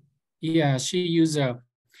 Yeah, she used a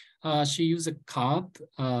cup,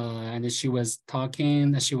 and she was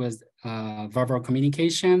talking. She was verbal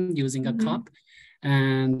communication using a cup,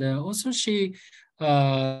 and also she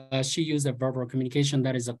used a verbal communication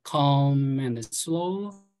that is a calm and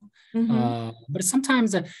slow. But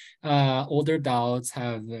sometimes older adults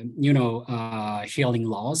have, you know, hearing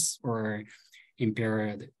loss or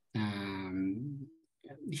impaired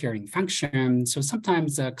hearing function. So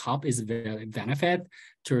sometimes a cup is a very benefit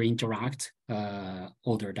to interact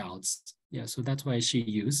older adults. Yeah, so that's why she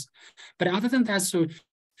used. But other than that, so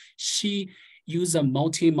she used a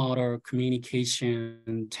multimodal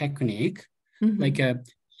communication technique. Like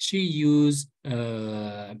she used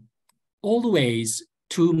always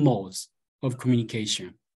 2 modes of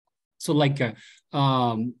communication. So like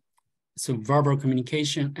so verbal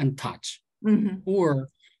communication and touch, or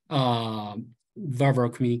verbal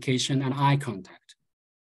communication and eye contact.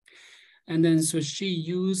 And then so she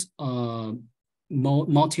used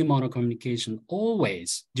multimodal communication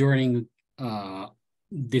always during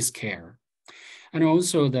this care. And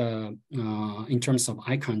also in terms of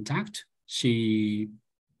eye contact, she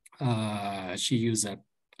used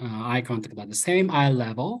eye contact at the same eye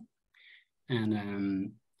level,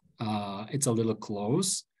 and it's a little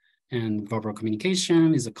close, and verbal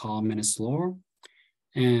communication is calm and slow.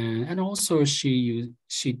 And also she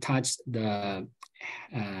touched the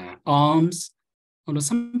arms, although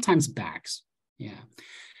sometimes backs. Yeah.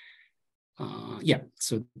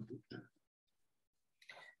 So.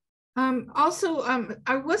 Also,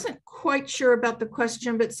 I wasn't quite sure about the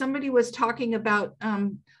question, but somebody was talking about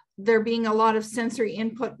there being a lot of sensory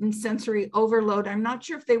input and sensory overload. I'm not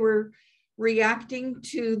sure if they were reacting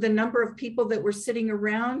to the number of people that were sitting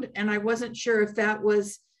around, and I wasn't sure if that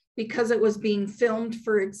was because it was being filmed,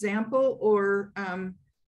 for example, or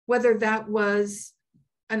whether that was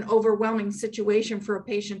an overwhelming situation for a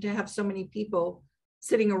patient to have so many people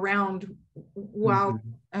sitting around while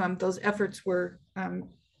those efforts were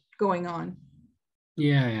going on.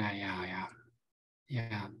 Yeah.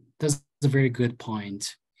 That's a very good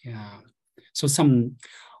point. Yeah. So some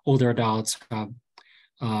older adults have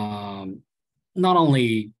not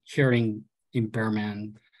only hearing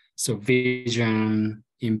impairment, so vision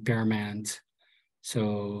impairment.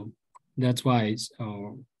 So that's why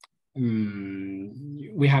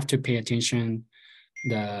we have to pay attention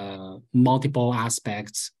the multiple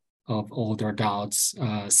aspects of older adults'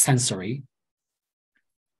 sensory.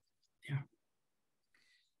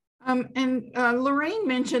 And Lorraine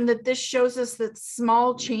mentioned that this shows us that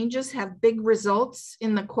small changes have big results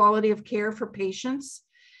in the quality of care for patients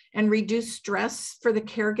and reduce stress for the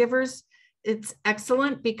caregivers. It's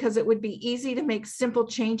excellent because it would be easy to make simple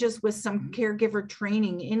changes with some caregiver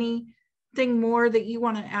training. Anything more that you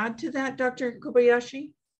want to add to that, Dr.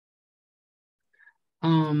 Kobayashi?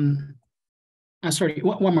 Sorry,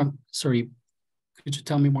 one more. Sorry, could you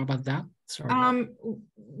tell me more about that? Sorry.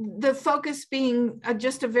 The focus being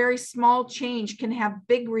just a very small change can have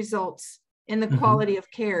big results in the quality of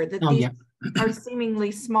care, that these are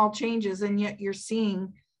seemingly small changes, and yet you're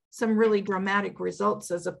seeing some really dramatic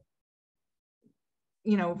results as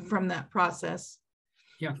from that process.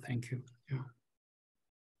 Yeah, thank you. Yeah.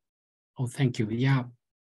 Oh, thank you. Yeah.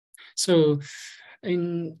 So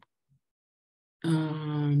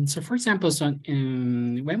for example,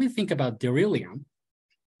 when we think about delirium,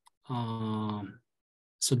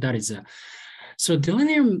 so that is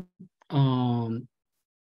delirium.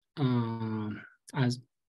 As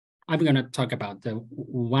I'm going to talk about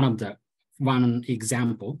one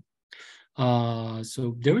example.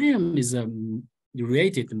 So delirium is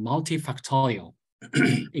related to multifactorial,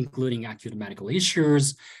 including acute medical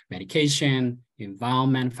issues, medication,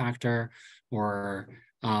 environment factor, or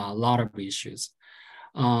a lot of issues.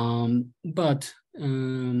 But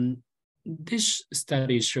this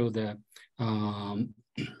study showed that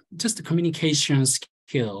just the communication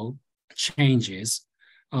skill changes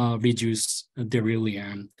reduce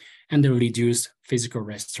delirium and the reduce physical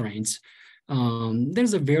restraints.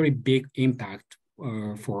 There's a very big impact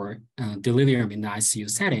for delirium in the ICU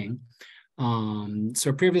setting.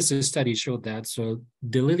 So previous studies showed that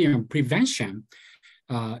delirium prevention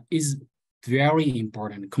is very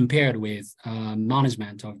important compared with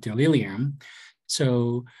management of delirium.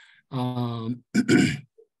 So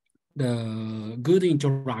the good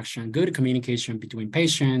interaction, good communication between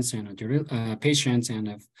patients and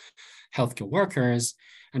healthcare workers,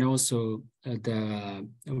 and also the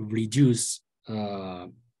reduce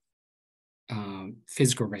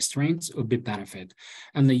physical restraints would be benefit.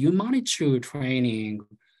 And the humanity training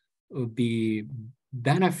would be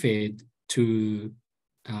benefit to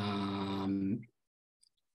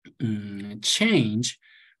change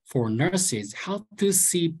for nurses how to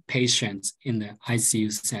see patients in the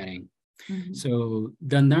ICU setting. So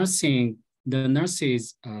the nurses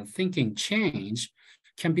thinking change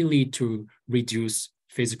can be lead to reduce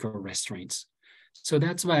physical restraints. So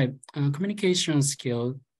that's why communication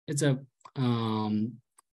skill is a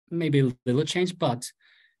maybe a little change, but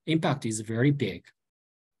impact is very big.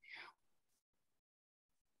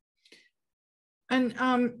 And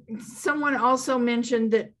someone also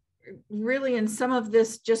mentioned that really in some of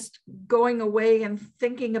this, just going away and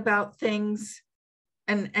thinking about things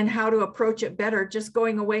and how to approach it better, just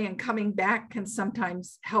going away and coming back can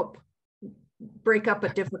sometimes help break up a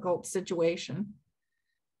difficult situation.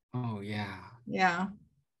 Oh, yeah. Yeah.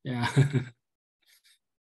 Yeah.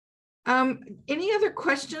 Any other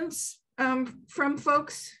questions from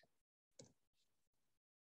folks?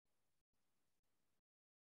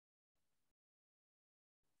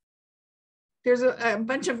 There's a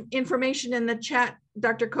bunch of information in the chat,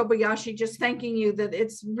 Dr. Kobayashi, just thanking you that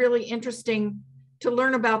it's really interesting to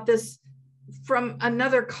learn about this from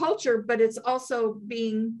another culture, but it's also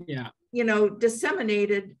being, you know,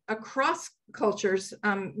 disseminated across cultures,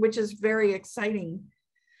 which is very exciting.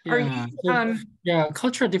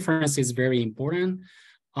 Cultural difference is very important.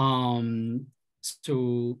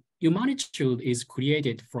 So Humanitude is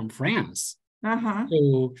created from France.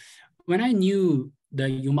 So when I knew the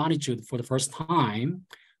Humanitude for the first time,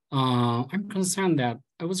 I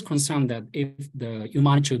was concerned that if the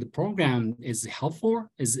Humanitude program is helpful,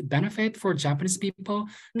 is benefit for Japanese people,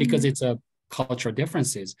 because it's a cultural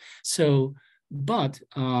differences. So, but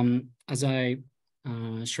as I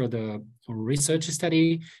show the research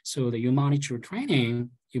study, so the Humanitude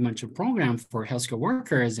Humanitude program for healthcare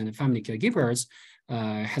workers and family caregivers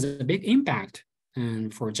has a big impact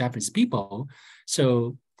for Japanese people.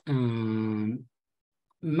 So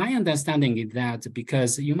my understanding is that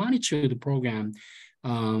because Humanitude program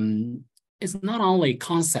is not only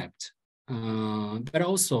concept, but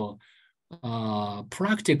also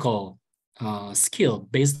practical skill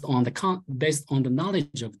based on the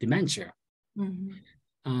knowledge of dementia.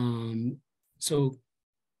 So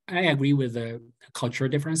I agree with the cultural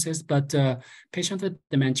differences, but patient with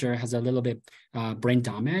dementia has a little bit brain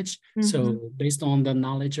damage. So based on the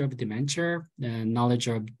knowledge of dementia, the knowledge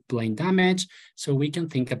of brain damage, so we can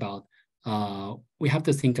think about, we have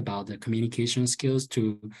to think about the communication skills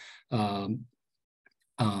to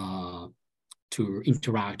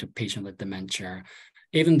interact with patient with dementia,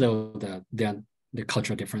 even though the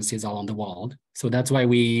cultural differences are on the world. So that's why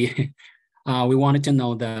we we wanted to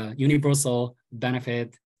know the universal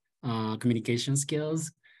benefit communication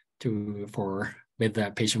skills with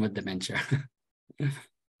the patient with dementia.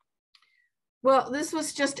 Well, this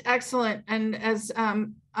was just excellent. And as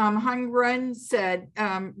Hang Ren said,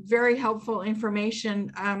 very helpful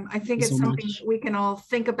information. I think it's something that we can all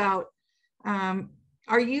think about.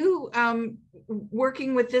 Are you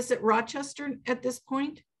working with this at Rochester at this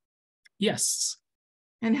point? Yes.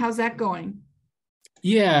 And how's that going?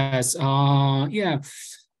 Yes. I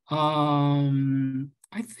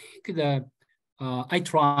think that I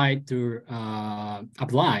tried to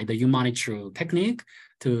apply the Humanitude technique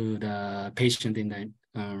to the patient in the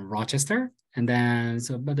Rochester, and then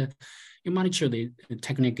but the Humanitude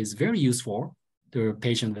technique is very useful to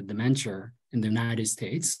patient with dementia in the United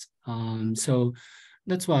States. So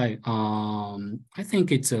that's why I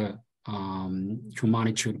think it's a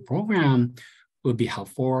Humanitude program would be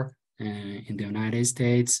helpful in the United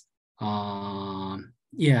States.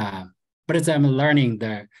 But as I'm learning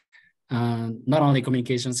the not only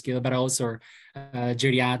communication skill, but also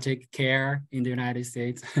geriatric care in the United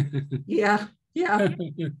States. Yeah.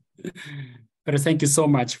 But thank you so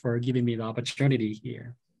much for giving me the opportunity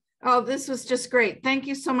here. Oh, this was just great. Thank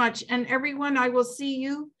you so much. And everyone, I will see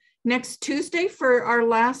you next Tuesday for our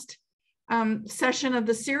last session of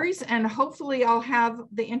the series. And hopefully I'll have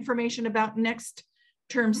the information about next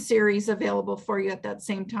term series available for you at that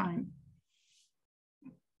same time.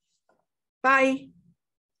 Bye.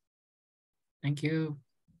 Thank you.